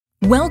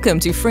Welcome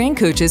to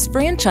FranCoach's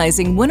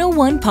Franchising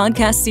 101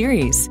 podcast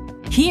series.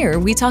 Here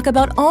we talk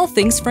about all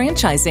things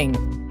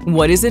franchising.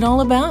 What is it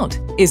all about?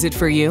 Is it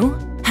for you?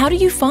 How do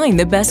you find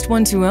the best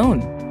one to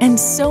own? And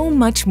so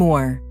much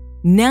more.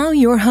 Now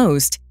your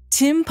host,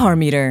 Tim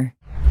Parmeter.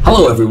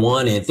 Hello,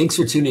 everyone, and thanks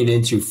for tuning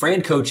in to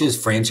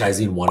FranCoach's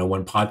Franchising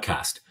 101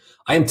 podcast.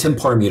 I am Tim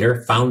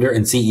Parmeter, founder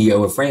and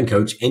CEO of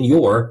FranCoach and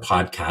your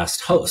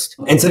podcast host.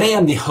 And today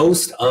I'm the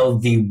host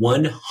of the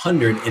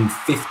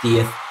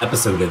 150th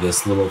episode of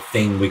this little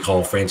thing we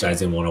call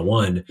Franchising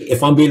 101.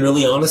 If I'm being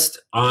really honest,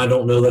 I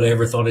don't know that I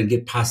ever thought I'd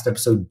get past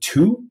episode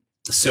 2.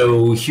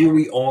 So here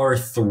we are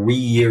 3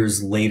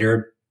 years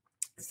later.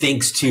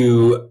 Thanks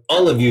to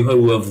all of you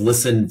who have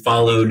listened,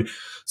 followed,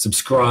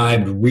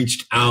 subscribed,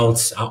 reached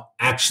out,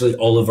 actually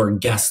all of our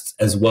guests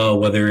as well,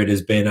 whether it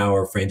has been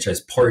our franchise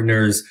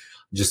partners,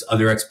 just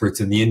other experts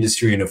in the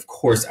industry, and of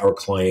course, our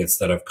clients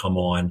that have come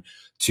on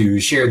to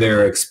share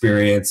their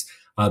experience.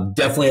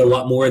 Definitely a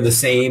lot more of the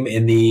same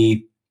in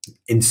the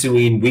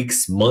ensuing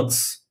weeks,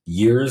 months,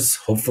 years,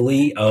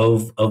 hopefully,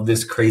 of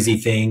this crazy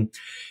thing.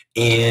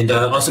 And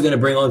also going to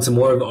bring on some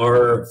more of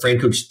our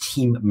FranCoach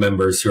team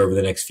members here over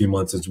the next few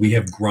months as we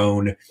have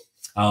grown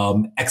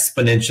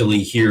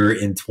exponentially here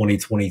in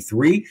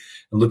 2023.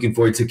 I'm looking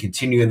forward to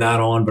continuing that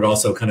on, but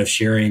also kind of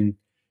sharing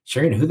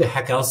who the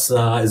heck else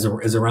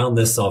is around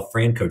this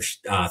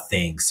FranCoach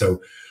thing. So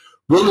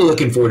really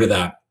looking forward to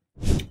that.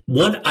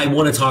 What I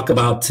want to talk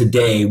about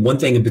today, one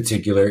thing in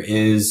particular,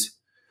 is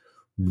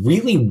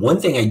really one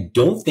thing I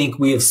don't think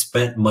we have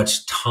spent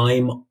much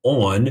time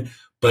on,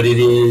 but it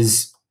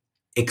is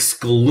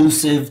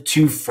exclusive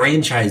to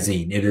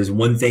franchising. It is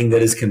one thing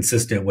that is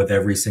consistent with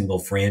every single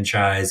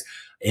franchise,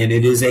 and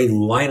it is a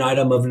line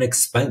item of an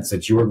expense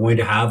that you are going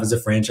to have as a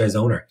franchise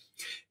owner.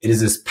 It is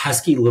this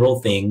pesky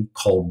little thing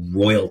called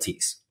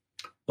royalties.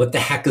 What the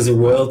heck is a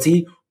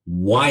royalty?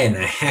 Why in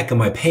the heck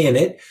am I paying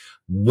it?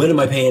 When am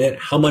I paying it?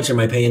 How much am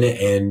I paying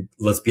it? And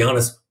let's be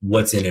honest,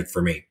 what's in it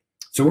for me?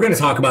 So we're going to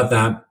talk about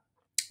that.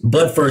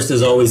 But first,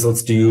 as always,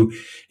 let's do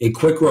a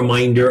quick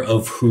reminder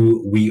of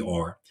who we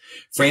are.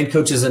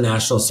 FranCoach is a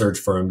national search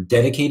firm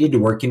dedicated to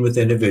working with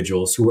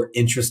individuals who are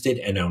interested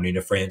in owning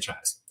a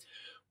franchise.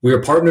 We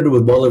are partnered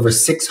with well over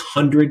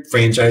 600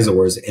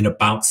 franchisors in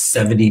about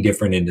 70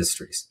 different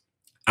industries.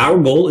 Our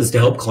goal is to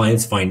help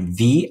clients find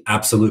the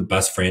absolute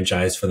best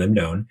franchise for them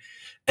to own.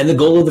 And the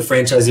goal of the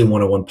Franchising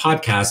 101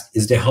 podcast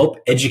is to help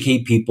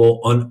educate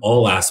people on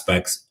all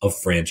aspects of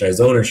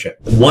franchise ownership.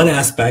 One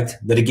aspect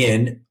that,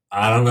 again,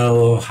 I don't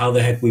know how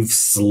the heck we've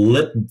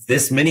slipped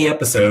this many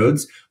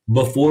episodes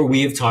before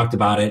we have talked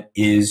about it,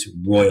 is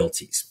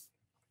royalties.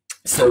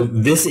 So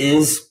this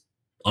is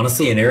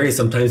honestly an area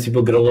sometimes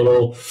people get a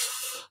little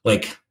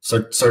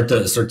start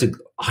to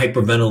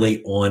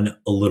hyperventilate on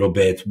a little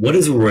bit. What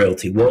is a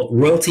royalty? Well,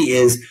 royalty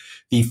is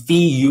the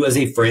fee you as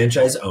a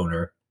franchise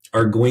owner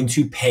are going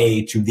to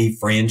pay to the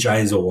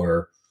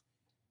franchisor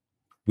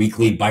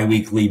weekly,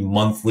 biweekly,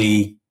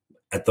 monthly.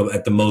 At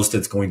the most,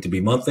 it's going to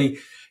be monthly.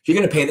 You're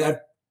going to pay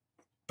that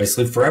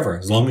basically forever,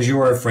 as long as you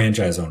are a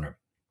franchise owner.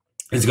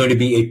 It's going to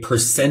be a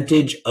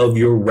percentage of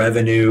your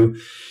revenue,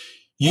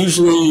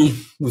 usually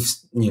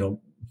with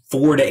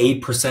 4 to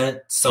 8%,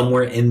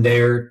 somewhere in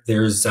there.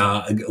 There's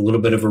a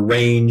little bit of a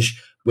range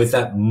with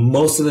that.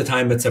 Most of the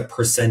time, it's a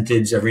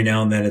percentage. Every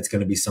now and then, it's going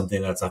to be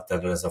something that's up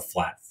that as a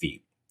flat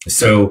fee.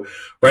 So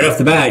right off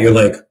the bat, you're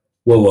like,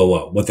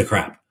 whoa, what the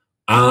crap?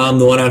 I'm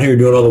the one out here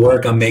doing all the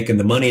work. I'm making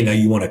the money. Now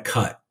you want to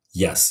cut.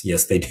 Yes,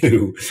 they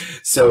do.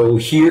 So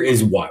here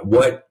is why.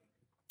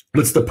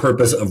 What's the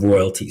purpose of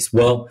royalties?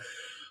 Well,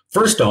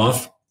 first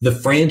off, the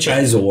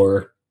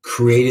franchisor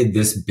created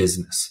this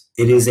business.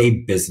 It is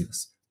a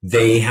business.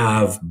 They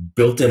have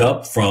built it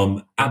up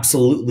from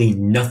absolutely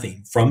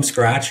nothing, from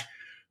scratch,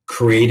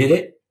 created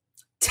it,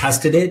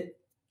 tested it,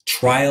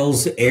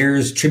 trials,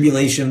 errors,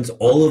 tribulations,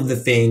 all of the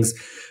things,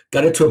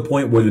 got it to a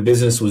point where the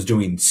business was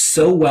doing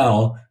so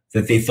well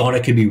that they thought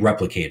it could be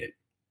replicated.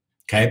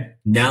 Okay,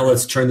 now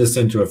let's turn this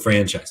into a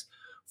franchise.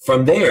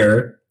 From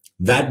there,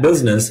 that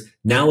business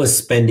now is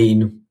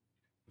spending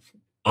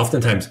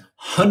oftentimes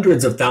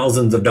hundreds of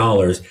thousands of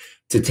dollars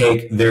to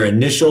take their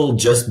initial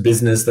just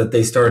business that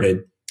they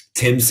started,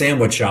 Tim's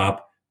Sandwich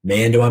Shop.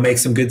 Man, do I make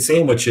some good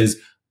sandwiches.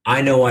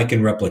 I know I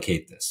can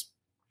replicate this.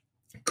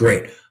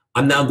 Great.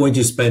 I'm now going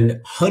to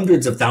spend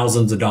hundreds of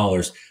thousands of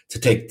dollars to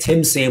take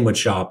Tim's Sandwich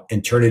Shop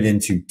and turn it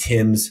into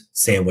Tim's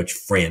Sandwich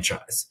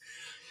franchise.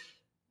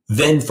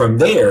 Then from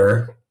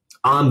there,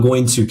 I'm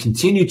going to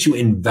continue to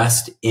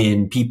invest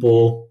in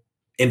people,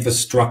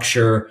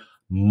 infrastructure,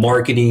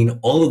 marketing,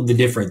 all of the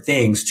different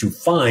things to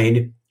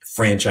find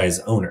franchise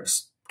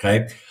owners.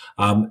 Okay.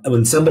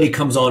 When somebody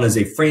comes on as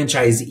a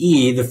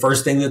franchisee, the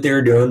first thing that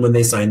they're doing when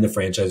they sign the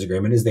franchise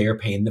agreement is they are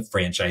paying the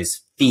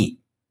franchise fee.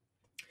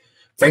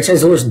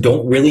 Franchisors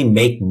don't really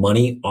make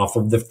money off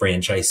of the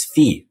franchise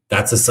fee.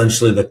 That's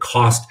essentially the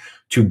cost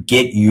to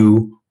get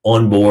you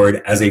on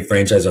board as a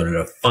franchise owner,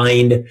 to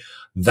find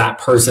that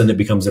person that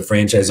becomes a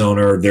franchise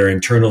owner, their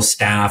internal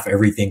staff,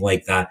 everything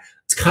like that.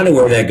 It's kind of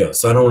where that goes.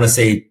 So I don't want to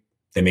say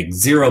they make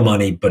zero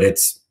money, but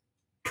it's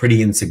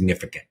pretty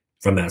insignificant.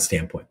 from that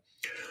standpoint,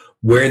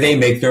 where they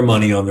make their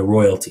money on the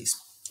royalties.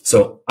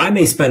 So I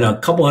may spend a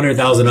couple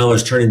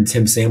 $100,000 turning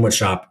Tim's Sandwich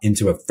Shop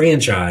into a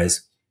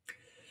franchise.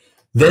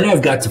 Then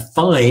I've got to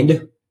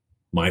find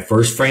my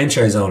first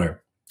franchise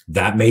owner.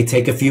 That may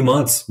take a few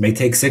months, may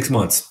take 6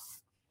 months.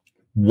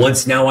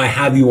 Once now I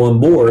have you on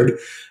board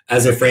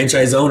as a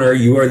franchise owner,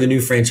 you are the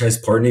new franchise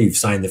partner. You've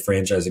signed the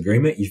franchise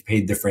agreement. You've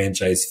paid the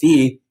franchise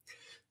fee.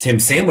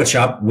 Tim's Sandwich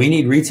Shop, we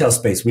need retail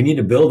space. We need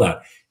to build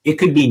that. It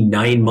could be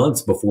 9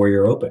 months before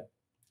you're open.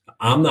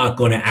 I'm not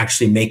going to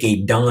actually make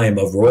a dime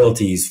of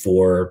royalties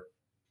for,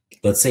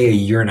 let's say, a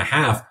year and a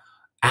half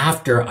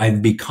after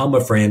I've become a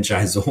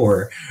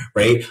franchisor,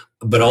 right?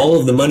 But all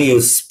of the money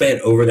is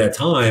spent over that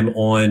time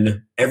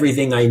on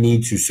everything I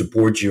need to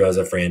support you as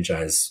a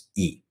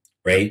franchisee,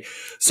 right?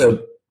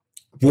 So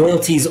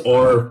royalties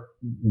are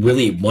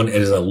really it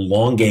is a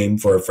long game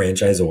for a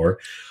franchisor,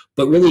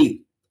 but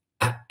really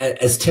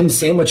as Tim's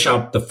Sandwich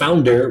Shop, the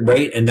founder,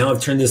 right? And now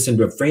I've turned this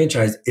into a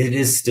franchise. It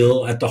is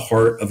still at the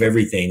heart of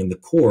everything. And the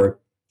core,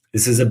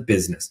 this is a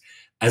business.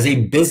 As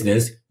a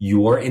business,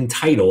 you are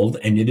entitled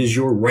and it is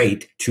your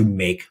right to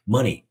make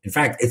money. In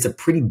fact, it's a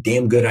pretty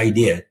damn good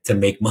idea to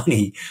make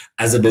money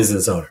as a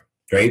business owner,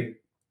 right?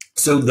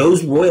 So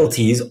those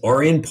royalties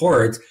are in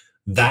part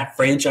that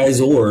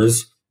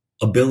franchisor's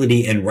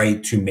ability and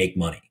right to make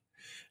money.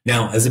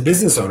 Now, as a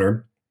business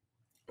owner,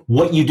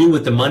 what you do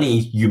with the money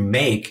you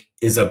make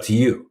is up to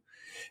you.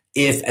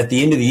 If at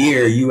the end of the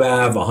year you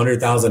have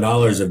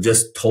 $100,000 of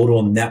just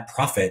total net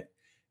profit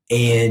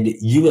and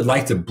you would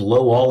like to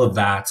blow all of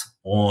that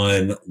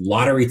on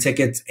lottery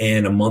tickets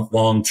and a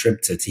month-long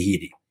trip to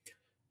Tahiti,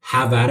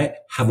 have at it,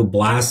 have a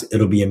blast.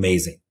 It'll be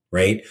amazing,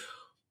 right?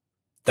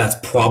 That's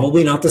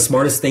probably not the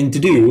smartest thing to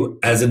do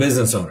as a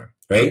business owner,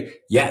 right?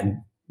 Yeah,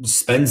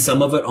 spend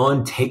some of it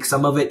on, take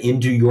some of it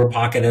into your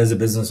pocket as a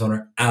business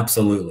owner.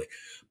 Absolutely.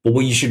 But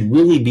what you should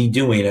really be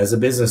doing as a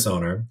business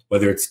owner,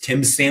 whether it's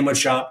Tim's Sandwich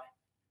Shop,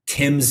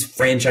 Tim's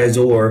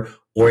franchisor,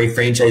 or a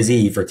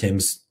franchisee for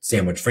Tim's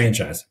Sandwich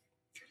franchise,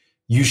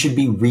 you should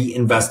be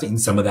reinvesting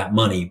some of that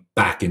money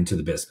back into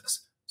the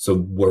business. So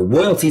where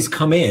royalties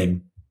come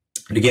in,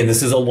 and again,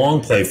 this is a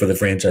long play for the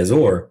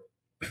franchisor.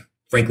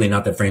 Frankly,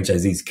 not that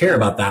franchisees care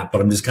about that,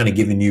 but I'm just kind of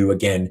giving you,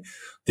 again,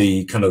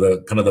 the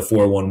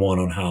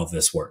 411 on how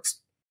this works.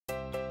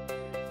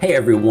 Hey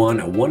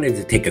everyone, I wanted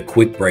to take a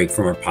quick break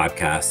from our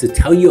podcast to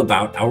tell you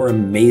about our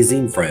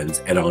amazing friends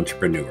at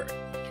Entrepreneur.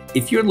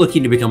 If you're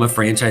looking to become a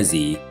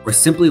franchisee or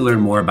simply learn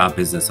more about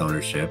business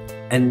ownership,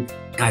 and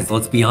guys,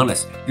 let's be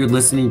honest, you're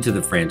listening to the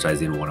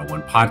Franchising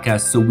 101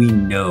 podcast, so we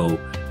know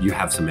you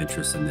have some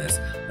interest in this.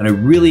 And I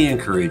really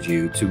encourage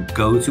you to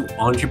go to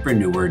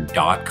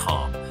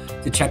entrepreneur.com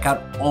to check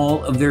out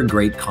all of their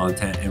great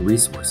content and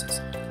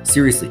resources.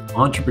 Seriously,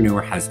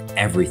 Entrepreneur has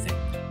everything,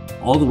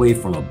 all the way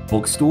from a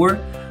bookstore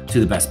to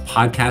the best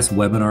podcasts,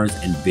 webinars,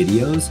 and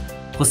videos,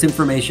 plus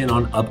information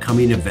on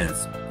upcoming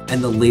events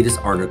and the latest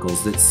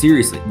articles that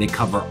seriously, they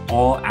cover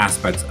all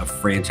aspects of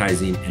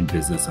franchising and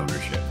business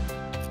ownership.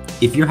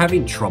 If you're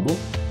having trouble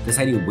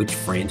deciding which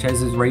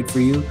franchise is right for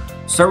you,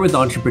 start with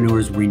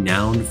Entrepreneur's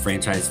renowned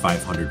Franchise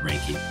 500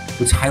 ranking,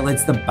 which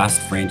highlights the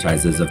best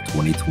franchises of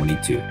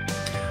 2022.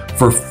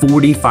 For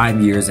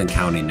 45 years and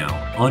counting now,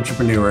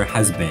 Entrepreneur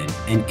has been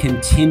and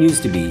continues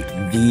to be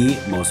the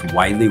most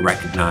widely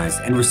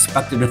recognized and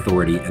respected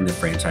authority in the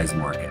franchise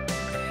market.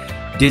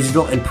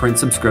 Digital and print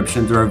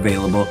subscriptions are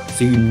available,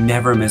 so you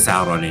never miss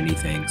out on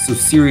anything. So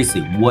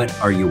seriously, what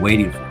are you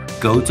waiting for?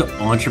 Go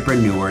to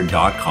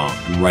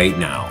entrepreneur.com right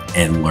now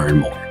and learn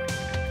more.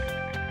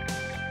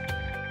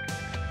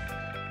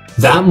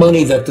 That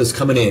money that is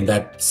coming in,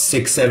 that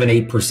 6, 7,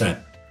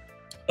 8%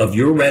 of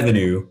your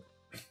revenue,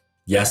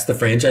 yes, the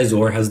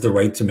franchisor has the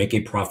right to make a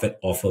profit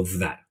off of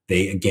that.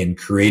 They, again,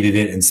 created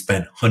it and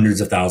spent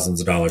hundreds of thousands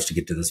of dollars to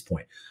get to this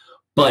point.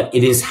 But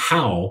it is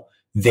how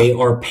they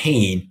are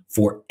paying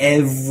for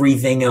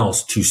everything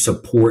else to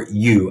support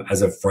you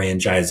as a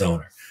franchise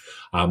owner.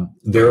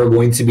 There are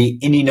going to be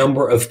any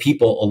number of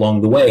people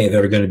along the way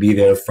that are going to be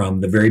there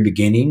from the very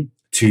beginning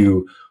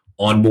to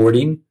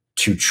onboarding,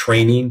 to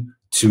training,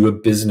 to a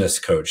business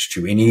coach,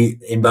 to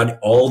anybody,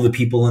 all the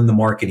people in the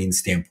marketing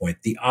standpoint,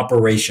 the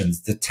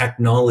operations, the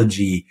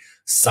technology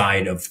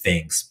side of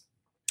things.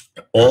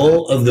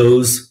 All of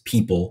those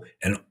people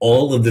and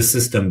all of the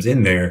systems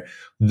in there,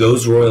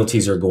 those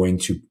royalties are going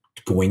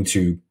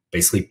to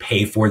basically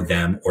pay for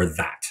them or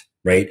that,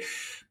 right?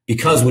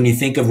 Because when you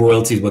think of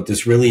royalties, what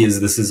this really is,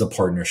 this is a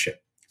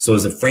partnership. So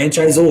as a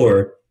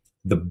franchisor,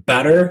 the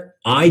better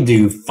I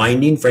do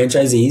finding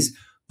franchisees,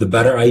 the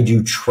better I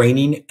do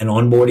training and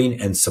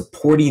onboarding and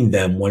supporting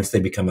them once they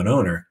become an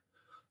owner,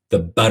 the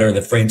better the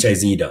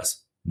franchisee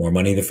does. More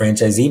money the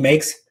franchisee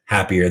makes,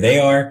 happier they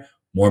are.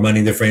 More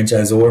money the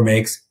franchisor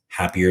makes,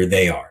 happier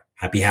they are.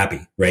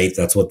 Happy, right?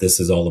 That's what this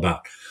is all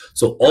about.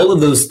 So all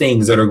of those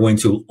things that are going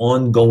to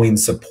ongoing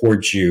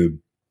support you,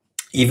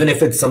 even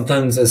if it's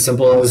sometimes as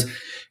simple as,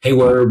 hey,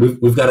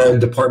 we've got a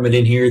department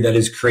in here that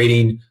is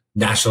creating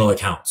national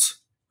accounts,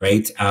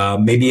 right?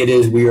 Maybe it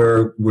is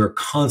we're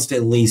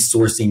constantly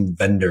sourcing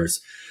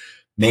vendors.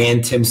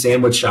 man, Tim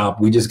Sandwich Shop,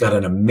 we just got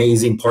an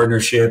amazing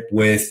partnership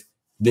with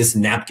this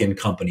napkin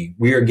company.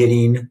 We are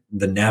getting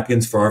the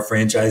napkins for our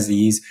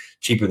franchisees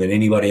cheaper than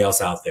anybody else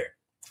out there,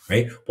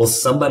 right? Well,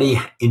 somebody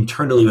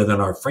internally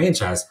within our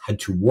franchise had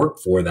to work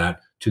for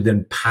that to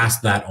then pass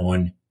that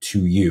on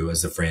to you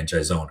as the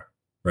franchise owner,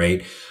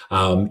 right?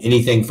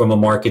 Anything from a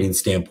marketing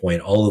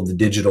standpoint, all of the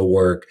digital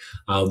work,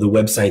 the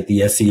website,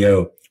 the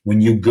SEO.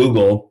 When you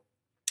Google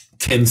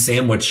Tim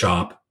Sandwich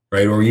Shop,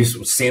 right, or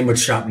use sandwich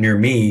shop near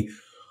me,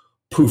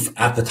 poof,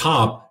 at the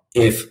top,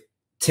 if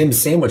Tim's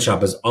Sandwich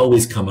Shop is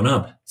always coming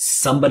up,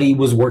 somebody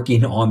was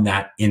working on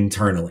that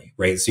internally,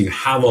 right? So you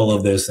have all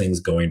of those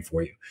things going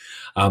for you.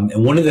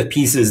 And one of the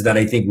pieces that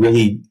I think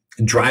really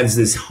drives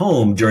this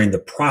home during the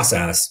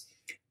process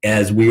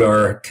as we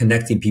are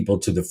connecting people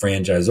to the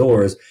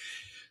franchisors,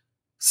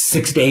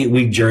 6 to 8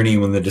 week journey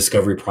when the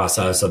discovery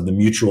process of the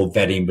mutual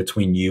vetting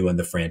between you and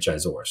the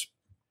franchisors.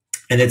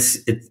 And it's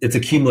a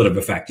cumulative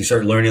effect. You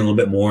start learning a little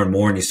bit more and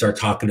more, and you start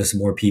talking to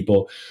some more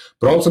people,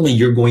 but ultimately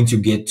you're going to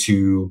get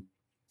to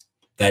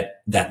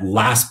that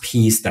last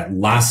piece, that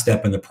last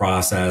step in the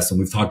process. And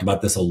we've talked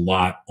about this a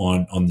lot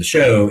on the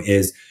show,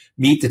 is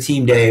meet the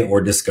team day or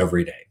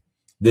discovery day.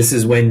 This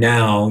is when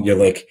now you're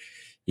like,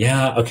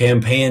 yeah, okay, I'm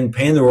paying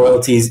the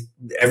royalties.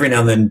 Every now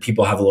and then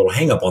people have a little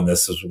hang up on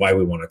this. This is why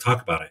we want to talk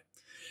about it.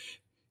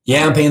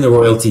 Yeah, I'm paying the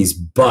royalties,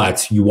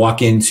 but you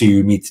walk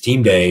into meet the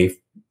team day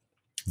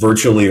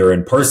virtually or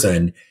in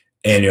person,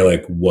 and you're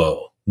like,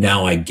 whoa,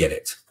 now I get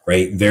it,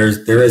 right? There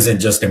isn't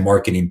just a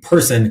marketing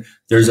person,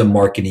 there's a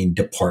marketing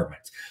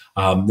department.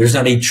 There's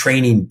not a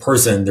training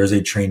person, there's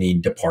a training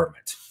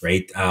department,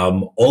 right?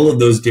 All of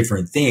those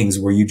different things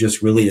where you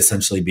just really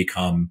essentially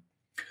become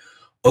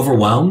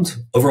overwhelmed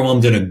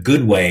in a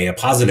good way, a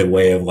positive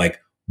way of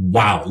like,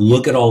 wow,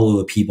 look at all of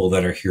the people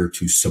that are here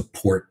to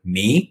support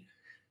me.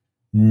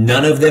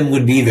 None of them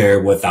would be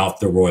there without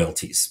the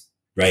royalties,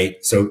 right?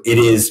 So it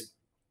is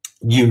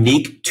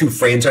unique to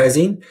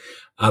franchising.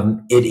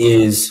 It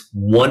is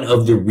one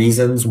of the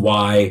reasons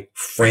why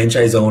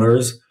franchise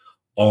owners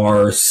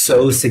are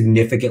so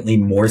significantly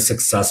more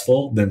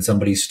successful than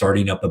somebody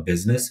starting up a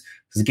business.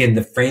 Because again,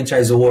 the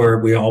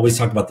franchisor, we always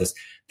talk about this,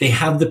 they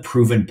have the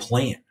proven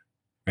plan,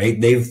 right?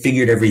 They've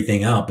figured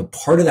everything out. But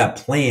part of that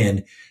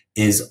plan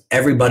is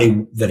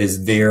everybody that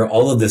is there,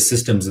 all of the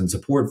systems and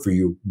support for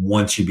you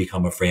once you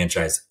become a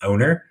franchise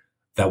owner.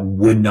 That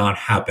would not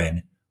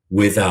happen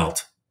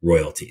without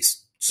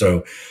royalties.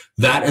 So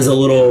that is a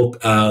little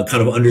kind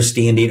of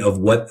understanding of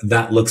what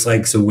that looks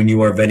like. So when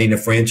you are vetting a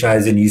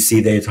franchise and you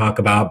see they talk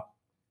about,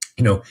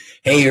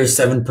 hey, here's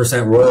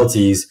 7%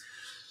 royalties,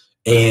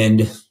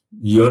 and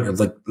you're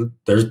like,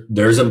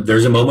 there's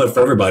a moment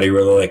for everybody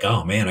where they're like,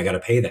 oh man, I got to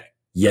pay that.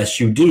 Yes,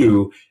 you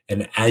do.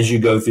 And as you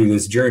go through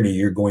this journey,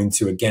 you're going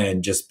to,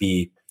 again, just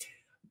be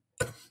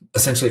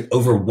essentially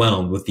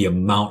overwhelmed with the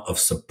amount of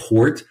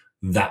support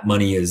that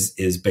money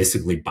is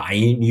basically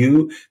buying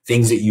you,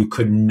 things that you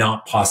could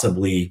not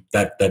possibly,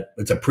 that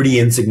it's a pretty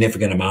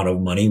insignificant amount of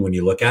money when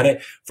you look at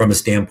it from a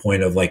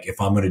standpoint of like,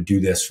 if I'm going to do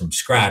this from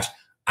scratch,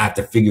 I have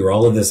to figure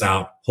all of this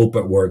out, hope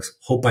it works,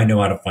 hope I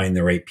know how to find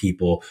the right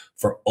people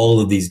for all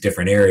of these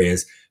different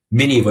areas,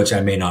 many of which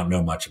I may not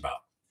know much about.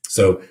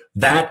 So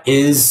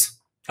that's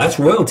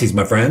royalties,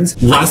 my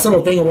friends. Last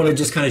little thing I want to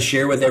just kind of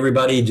share with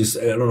everybody, just,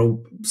 I don't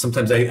know,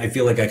 sometimes I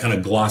feel like I kind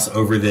of gloss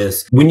over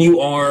this. When you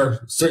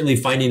are certainly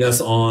finding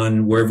us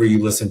on wherever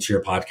you listen to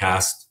your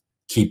podcast,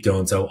 keep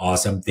doing so.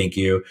 Awesome. Thank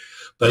you.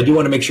 But I do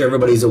want to make sure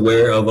everybody's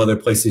aware of other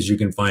places you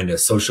can find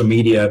us, social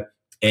media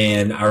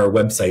and our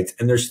websites.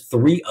 And there's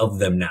 3 of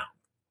them now.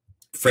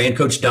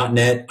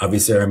 FranCoach.net,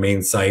 obviously our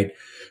main site,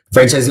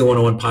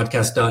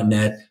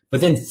 franchising101podcast.net,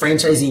 but then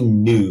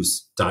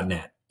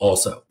franchisingnews.net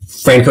also.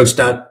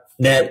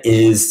 FranCoach.net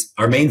is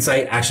our main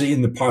site, actually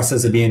in the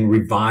process of being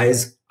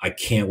revised. I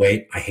can't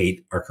wait. I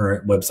hate our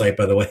current website,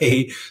 by the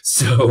way.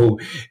 So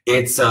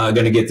it's going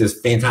to get this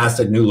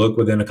fantastic new look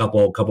within a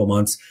couple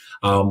months.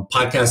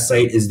 Podcast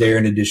site is there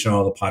in addition to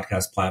all the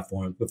podcast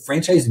platforms. But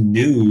Franchise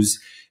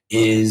News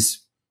is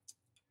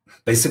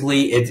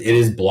basically, it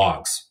is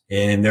blogs.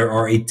 And there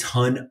are a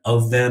ton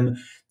of them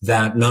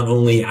that not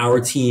only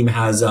our team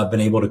has been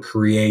able to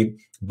create,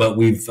 but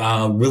we've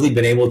really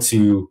been able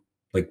to,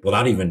 like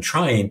without even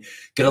trying,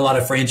 get a lot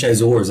of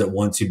franchisors that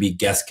want to be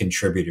guest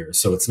contributors.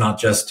 So it's not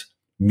just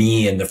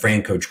me and the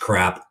FranCoach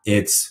crap.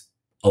 It's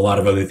a lot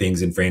of other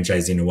things in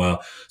franchising as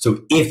well. So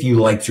if you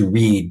like to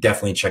read,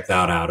 definitely check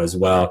that out as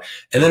well.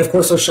 And then of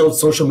course, I'll show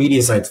social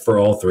media sites for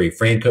all 3,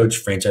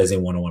 FranCoach,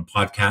 Franchising 101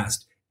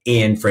 Podcast,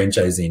 and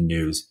Franchising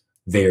News.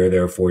 They are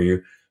there for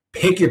you.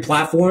 Pick your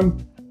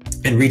platform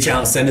and reach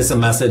out, send us a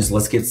message.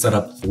 Let's get set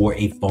up for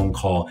a phone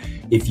call.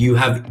 If you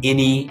have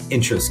any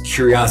interest,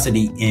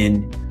 curiosity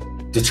in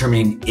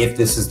determining if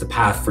this is the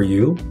path for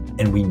you,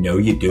 and we know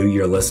you do,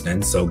 you're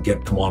listening, so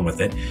come on with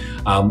it.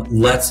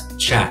 Let's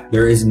chat.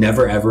 There is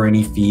never ever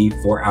any fee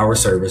for our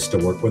service to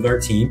work with our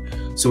team.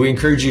 So we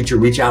encourage you to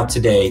reach out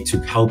today to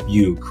help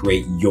you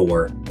create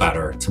your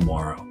better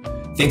tomorrow.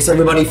 Thanks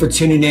everybody for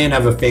tuning in.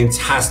 Have a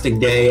fantastic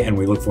day, and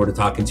we look forward to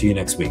talking to you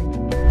next week.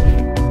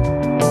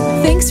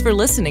 Thanks for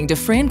listening to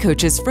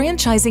FranCoach's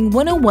Franchising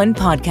 101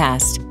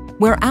 podcast,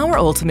 where our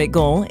ultimate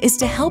goal is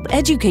to help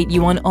educate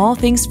you on all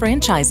things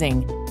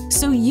franchising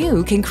so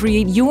you can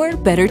create your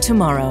better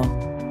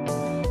tomorrow.